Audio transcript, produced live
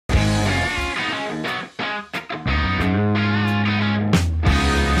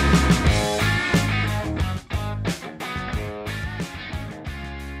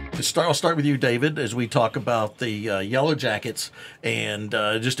I'll start with you, David, as we talk about the Yellow Jackets, and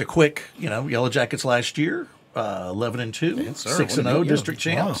just a quick, Yellow Jackets last year, 11-2, 6-0 district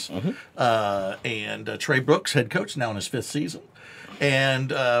champs, and Trey Brooks, head coach, now in his 5th season,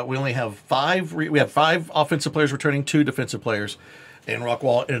 and we only have 5. We have 5 offensive players returning, 2 defensive players, and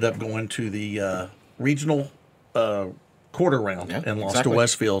Rockwall ended up going to the regional quarter round and lost to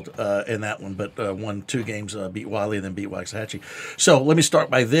Westfield in that one, but won 2 games, beat Wiley and then beat Waxahachie. So let me start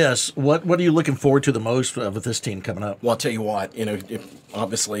by this. What are you looking forward to the most with this team coming up? Well, I'll tell you what,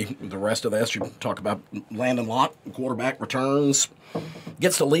 obviously the rest of this, you talk about Landon Locke, quarterback returns,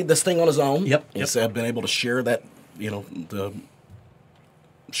 gets to lead this thing on his own. He's been able to share that,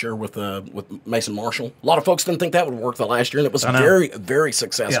 share with Mason Marshall. A lot of folks didn't think that would work the last year, and it was very, very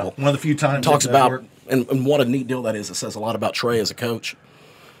successful. Yeah, one of the few times. Talks about, and what a neat deal that is. It says a lot about Trey as a coach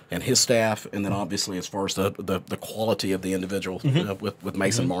and his staff, and then obviously as far as the quality of the individual with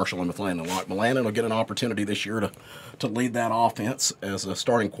Mason Marshall and with Landon Locke. But Landon will get an opportunity this year to lead that offense as a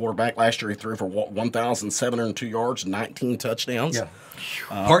starting quarterback. Last year he threw for 1,702 yards, 19 touchdowns. Yeah.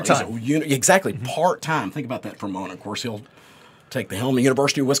 Part-time. Exactly, part-time. Think about that for a moment. Of course, he'll take the helm.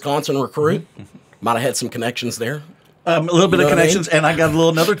 University of Wisconsin recruit. Might have had some connections there. A little bit of connections, and I got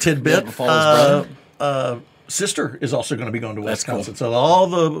another tidbit. Sister is also going to be going to Wisconsin, so all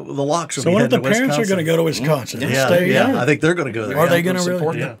the Locks will be heading to Wisconsin. So one of the parents are going to go to Wisconsin. I think they're going to go there. Are they going to really?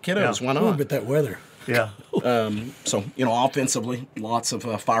 Support kiddos, why not? Look at that weather. Yeah. So, offensively, lots of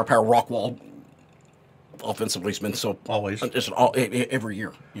firepower. Rockwall offensively has been so always just every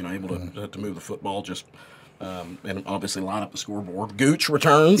year, able to move the football, just and obviously line up the scoreboard. Gooch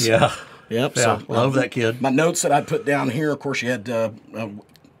returns. Yeah. Yep. Yeah. So Love that kid. My notes that I put down here, of course, you had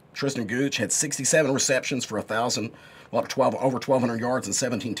Tristan Gooch had 67 receptions for 1,000, over 1,200 yards and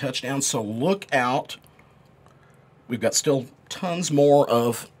 17 touchdowns. So look out. We've got still tons more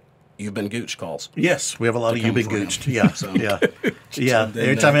of You've Been Gooched calls. Yes, we have a lot of You've Been Gooched. Yeah, so, yeah.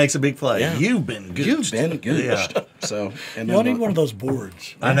 Every time he makes a big play, You've Been Gooched. You've Been Gooched. Yeah. So, and you need one of those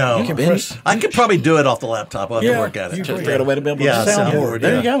boards. I know. I could probably do it off the laptop. I'll have to work at it. Figure out a way to be able to soundboard.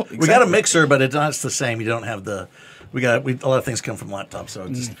 There you go. Exactly. We got a mixer, but it's not the same. You don't have the. A lot of things come from laptops, so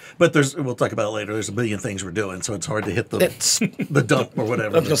it's just, but we'll talk about it later. There's a billion things we're doing, so it's hard to hit the dump or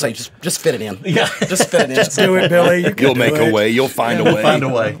whatever. I was going to say, just fit it in. Yeah. Just fit it in. Just do it, Billy. You'll make a way. You'll find a way. We'll find a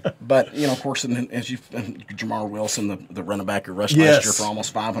way. But, of course, as Jamar Wilson, the running back who rushed last year for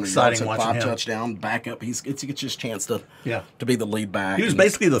almost 500 yards and 5 touchdowns, backup, he gets his chance to be the lead back. He was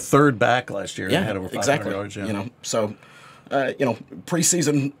basically the 3rd back last year. Yeah, had over 500 yards. Yeah. So,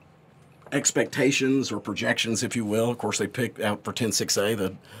 preseason expectations or projections, if you will. Of course, they picked out for 10-6A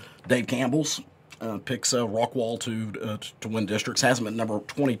the Dave Campbell's picks Rockwall to win districts. Has them at number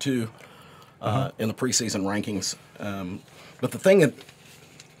 22 in the preseason rankings. But the thing that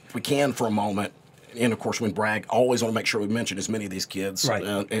we can for a moment, and of course, when brag, always want to make sure we mention as many of these kids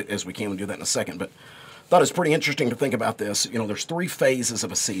as we can. We'll do that in a second. But thought it's pretty interesting to think about this. There's 3 phases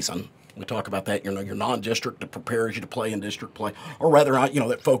of a season. We talk about that, your non-district that prepares you to play in district play, or rather,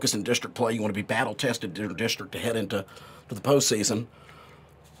 that focus in district play. You want to be battle-tested in district to head into the postseason.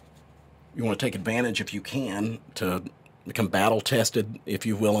 You want to take advantage, if you can, to become battle-tested, if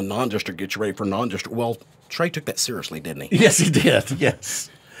you will, in non-district, get you ready for non-district. Well, Trey took that seriously, didn't he? Yes, he did, yes.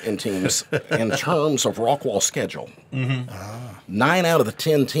 In teams, in terms of Rockwall's schedule, 9 out of the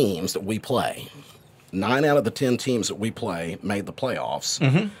 10 teams that we play, 9 out of the 10 teams that we play made the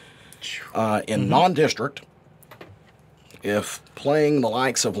playoffs. In non-district, if playing the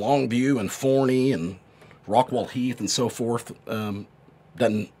likes of Longview and Forney and Rockwall Heath and so forth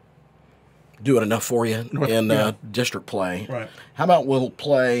doesn't do it enough for you in district play, how about we'll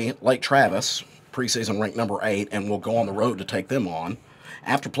play Lake Travis, preseason ranked number 8, and we'll go on the road to take them on.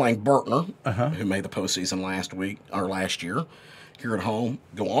 After playing Bertner, who made the postseason last year, here at home,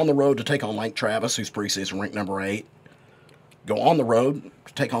 go on the road to take on Lake Travis, who's preseason ranked number 8. Go on the road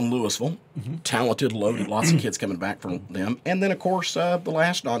to take on Louisville. Talented, loaded, lots of kids coming back from them. And then, of course, the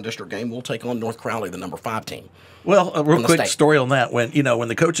last non-district game, we'll take on North Crowley, the number 5 team. Well, a real quick story on that. When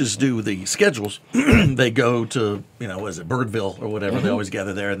the coaches do the schedules, they go to what is it, Birdville or whatever. They always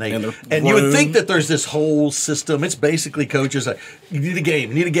gather there, and you would think that there's this whole system. It's basically coaches like, you need a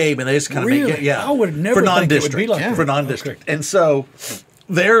game, and they just kind of make it. Yeah, I would never think it would be like that. For non-district, and so.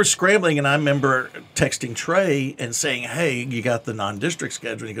 They're scrambling, and I remember texting Trey and saying, hey, you got the non-district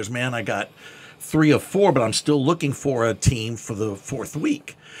schedule? And he goes, man, I got 3 of 4, but I'm still looking for a team for the 4th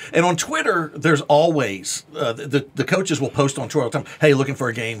week. And on Twitter, there's always, the coaches will post on Twitter all the time, hey, looking for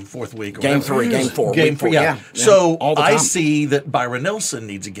a game 4th week. Or game 3, game 4. Game 4, yeah. So I see that Byron Nelson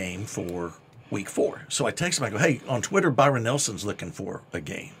needs a game for week 4. So I text him, I go, hey, on Twitter, Byron Nelson's looking for a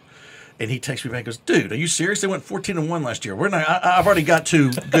game. And he texts me back and goes, dude, are you serious? They went 14-1 last year. We're not. I've already got 2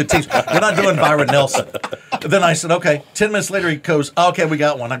 good teams. We're not doing Byron Nelson. Then I said, okay. 10 minutes later, he goes, okay, we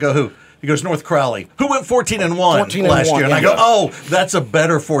got one. I go, who? He goes, North Crowley, who went 14-1 last year. And I go, oh, that's a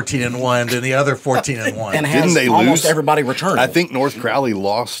better 14-1 than the other 14-1. And didn't they almost lose? Everybody returned. I think North Crowley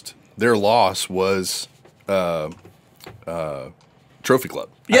lost. Their loss was Trophy Club.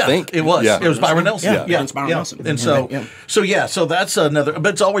 Yeah, I think it was. Yeah. It was Byron Nelson. Yeah, yeah, it's Byron yeah. Nelson. And so that's another.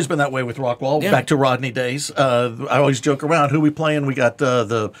 But it's always been that way with Rockwall. Yeah. Back to Rodney days. I always joke around. Who we playing? We got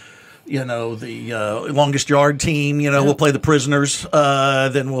the longest yard team. We'll play the Prisoners.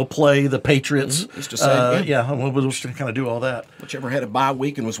 Then we'll play the Patriots. Used to say, we'll just kind of do all that. Whichever had a bye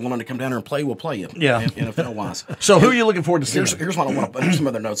week and was willing to come down here and play, will play you. Yeah. NFL wise. So who are you looking forward to seeing? Here's what I want to. Here's some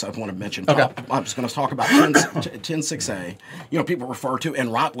other notes I want to mention. Okay. I'm just going to talk about 10-6A. People refer to,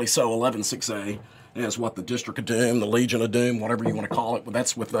 and rightly so, 11-6A as what the District of Doom, the Legion of Doom, whatever you want to call it. But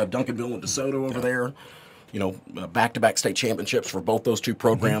that's with Duncanville and DeSoto over there. Back-to-back state championships for both those two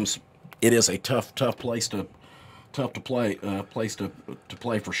programs. It is a tough place to play. Place to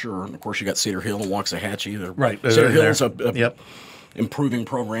play for sure. And of course, you got Cedar Hill and Waxahachie. Right. Cedar Hill's a Yep. improving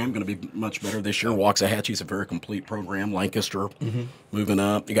program, going to be much better this year. Waxahachie's a very complete program. Lancaster moving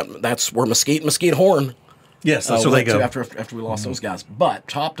up. That's where Mesquite Horn. Yes, that's where they go. After we lost those guys. But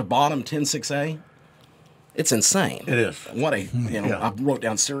top to bottom, 10-6A, it's insane. It is. What I wrote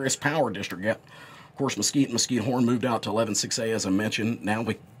down serious power district. Yeah. Of course, Mesquite Horn moved out to 11-6A, as I mentioned. Now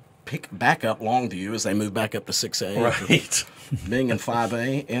we pick back up Longview as they move back up to 6A. Right. Being in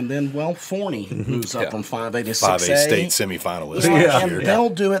 5A. And then, Forney moves up from 5A to 6A. 5A state semifinalist. And they'll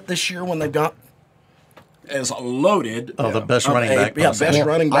do it this year when they've got as loaded. Oh, the best running back. Yeah, best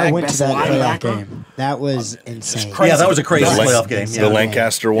running back. I went to best that playoff linebacker. game. That was insane. crazy. Yeah, that was a crazy The playoff game. The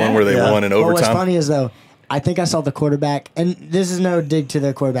Lancaster one where they won in But what's overtime. funny is, though, I think I saw the quarterback, and this is no dig to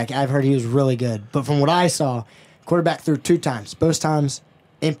the quarterback. I've heard he was really good. But from what I saw, quarterback threw 2 times. Both times,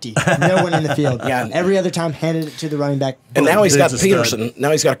 empty. No one in the field. Yeah. Every other time, handed it to the running back. And now he's got Dude's a Peterson.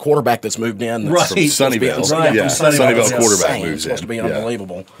 Now he's got a quarterback that's moved in. That's Right. From Sunnyvale. Right. Yeah, From Sunnyvale Sunnyvale. quarterback insane. moves It's supposed to be in. Yeah.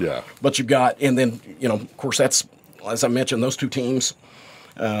 unbelievable. Yeah. But you've got, and then, of course, that's, as I mentioned, those two teams,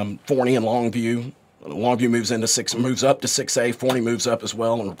 Forney and Longview. Longview moves up to 6A. Forney moves up as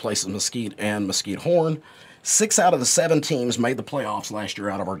well and replaces Mesquite and Mesquite Horn. 6 out of the 7 teams made the playoffs last year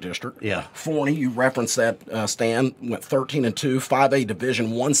out of our district. Yeah. Forney, you referenced that, Stan, went 13-2, 5A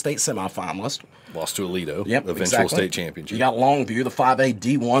Division I state semifinalist. Lost to Aledo. Yep, Eventual exactly. state championship. You got Longview, the 5A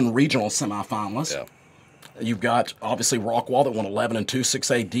D1 regional semifinalist. Yeah. You've got, obviously, Rockwall that won 11-2,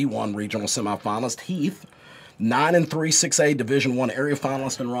 6A D1 regional semifinalist. Heath, 9-3, 6A Division I area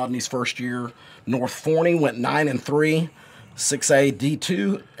finalist in Rodney's first year. North Forney went 9-3, 6A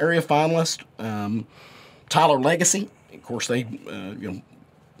D2 area finalist. Tyler Legacy, of course, they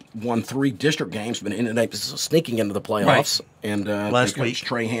won 3 district games, but ended up sneaking into the playoffs. Right. And Last week.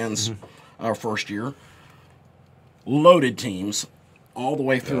 Trey Hand's our first year. Loaded teams all the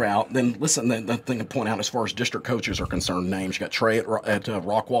way throughout. Then listen, the thing to point out as far as district coaches are concerned, names. You got Trey at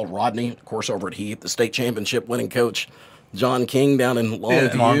Rockwall, Rodney, of course, over at Heath, the state championship winning coach, John King down in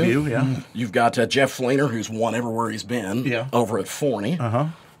Longview. Longview, yeah. You've got Jeff Fleener, who's won everywhere he's been, over at Forney.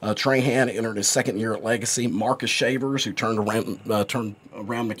 Trey Hand entered his second year at Legacy. Marcus Shavers, who turned around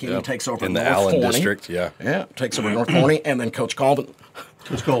McKinney, takes over in North the Allen Forney. district. Yeah, takes over North Forney, and then Coach Colvin.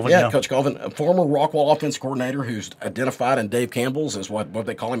 Coach Colvin, Coach Colvin, a former Rockwall offense coordinator who's identified in Dave Campbell's as what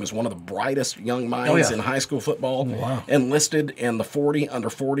they call him as one of the brightest young minds in high school football. Wow. Enlisted in the under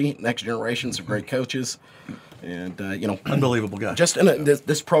 40 next generations of great coaches, and unbelievable guy. Just in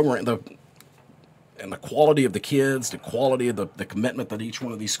this program, and the quality of the kids, the quality of the commitment that each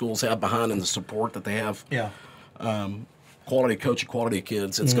one of these schools have behind, and the support that they have. Yeah. Quality of coaching, quality of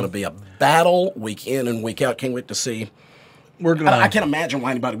kids. It's going to be a battle week in and week out. Can't wait to see. I can't imagine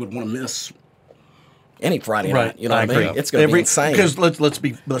why anybody would want to miss any Friday night. You know what I mean? It's going to be insane. Because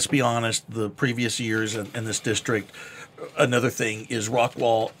let's be honest. The previous years in this district, another thing is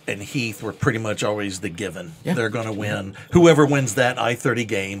Rockwall and Heath were pretty much always the given. Yeah. They're going to win. Whoever wins that I-30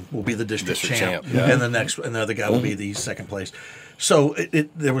 game will be the district champ. Yeah. And the other guy will be the second place. So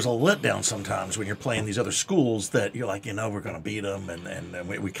there was a letdown sometimes when you're playing these other schools that you're like, we're going to beat them, and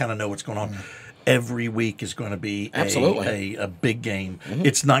we kind of know what's going on. Every week is going to be a big game.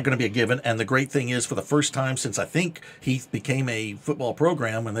 It's not going to be a given. And the great thing is, for the first time since I think Heath became a football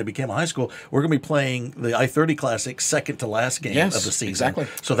program when they became a high school, we're going to be playing the I-30 Classic second to last game of the season. Exactly.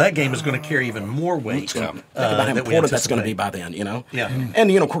 So that game is going to carry even more weight. Think about how important that's going to be by then, Yeah. And,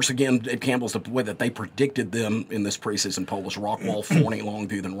 of course, again, Dave Campbell's the way that they predicted them in this preseason poll was Rockwall, Forney,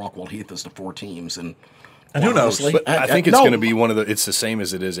 Longview, then Rockwall, Heath as the 4 teams. And And who knows? Honestly, I think it's no. going to be one of the. It's the same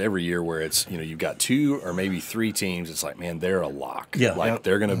as it is every year, where it's you've got 2 or maybe 3 teams. It's like, man, they're a lock. Yeah. Like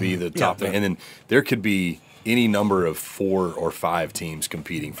they're going to be the top thing, and then there could be any number of 4 or 5 teams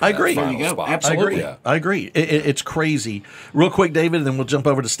competing for I agree. that final There you go. spot. Absolutely. Yeah. I agree. It's crazy. Real quick, David, and then we'll jump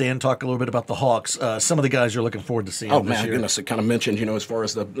over to Stan, talk a little bit about the Hawks. Some of the guys you're looking forward to seeing Oh this man, year. goodness! It kind of mentioned, as far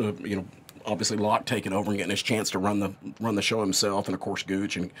as the obviously Locke taking over and getting his chance to run the show himself, and of course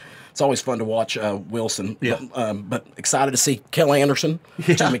Gooch, and it's always fun to watch Wilson. Yeah. But excited to see Kel Anderson,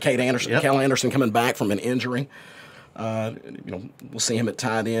 Kate Anderson, Yep. Kel Anderson coming back from an injury. We'll see him at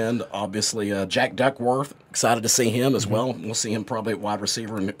tight end. Obviously, Jack Duckworth, excited to see him as well. We'll see him probably at wide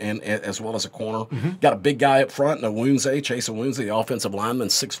receiver and as well as a corner. Got a big guy up front, Chase Owunze, the offensive lineman,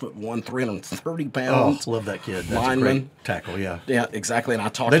 6'1", 330 pounds. love that kid. That's a lineman. great tackle, yeah. Yeah, exactly. And I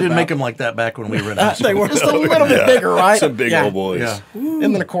talked. They didn't about, make him like that back when we were in high school. They were just a little bit bigger, right? Some big old boys. Yeah.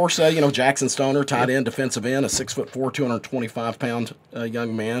 And then, of course, Jackson Stoner, tight end, defensive end, a 6'4", 225-pound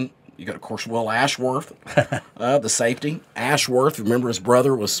young man. You got, of course, Will Ashworth, the safety. Ashworth, remember his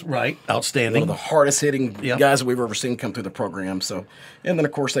brother was Right. one Outstanding. of the hardest hitting Yep. guys that we've ever seen come through the program. So, and then,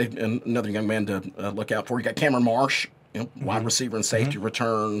 of course, another young man to look out for. You got Cameron Marsh, wide receiver and safety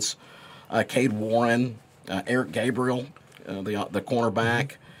returns. Cade Warren, Eric Gabriel, the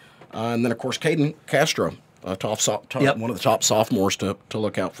cornerback, and then, of course, Caden Castro. Yep. One of the top sophomores to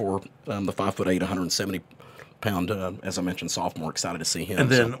look out for, the 5'8", 170-pound, as I mentioned, sophomore. Excited to see him.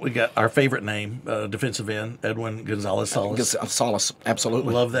 And then we got our favorite name, defensive end, Edwin Gonzalez Salas. Solace,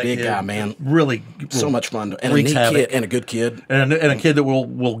 absolutely. Love that big kid. guy, man. Really So much fun, and a wreaks neat havoc. kid, and a good kid. And a kid that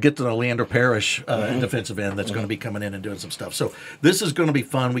we'll get to know, Leander Parrish, defensive end, that's going to be coming in and doing some stuff. So this is going to be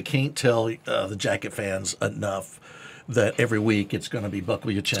fun. We can't tell the Jacket fans enough that every week it's going to be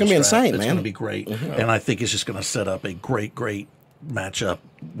buckle your chin. gonna be insane, It's man. going to be great, and I think it's just going to set up a great matchup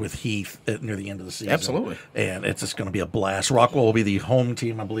with Heath near the end of the season. Absolutely. And it's just going to be a blast. Rockwall will be the home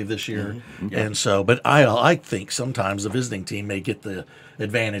team, I believe, this year. And so, but I think sometimes the visiting team may get the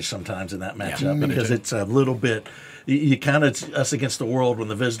advantage sometimes in that matchup because it's a little bit. You kind of us against the world when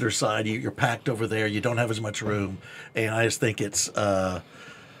the visitor side. You're packed over there. You don't have as much room, and I just think it's going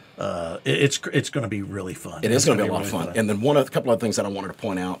to be really fun. It is going to be a lot really of fun. And then a couple of things that I wanted to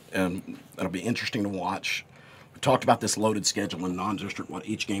point out, and that'll be interesting to watch. We talked about this loaded schedule in non-district, what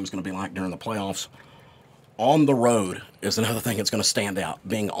each game is going to be like during the playoffs. On the road is another thing that's going to stand out,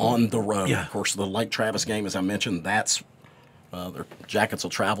 being on the road. Yeah. Of course, the Lake Travis game, as I mentioned, that's their Jackets will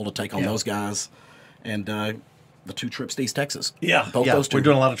travel to take on those guys. And the 2 trips to East Texas. Yeah, Both yeah, those 2 we're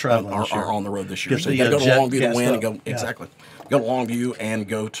doing a lot of traveling this year. are on the road this year. Get So the, you got to go to jet Longview to gassed win and up. go Yeah. exactly. Go to Longview and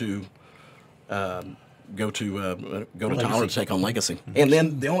go to Tyler to take on Legacy. And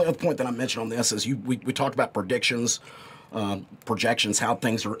then the only other point that I mentioned on this is we talked about predictions, projections, how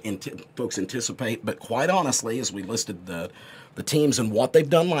things are folks anticipate. But quite honestly, as we listed the teams and what they've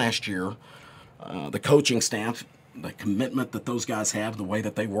done last year, the coaching staff, the commitment that those guys have, the way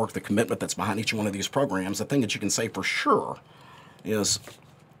that they work, the commitment that's behind each one of these programs, the thing that you can say for sure is,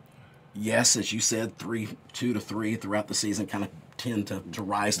 yes, as you said, 2 to 3 throughout the season kind of tend to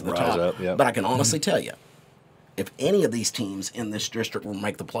rise to the top. up, yeah. But I can honestly tell you, if any of these teams in this district will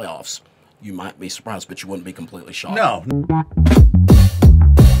make the playoffs, you might be surprised, but you wouldn't be completely shocked. No.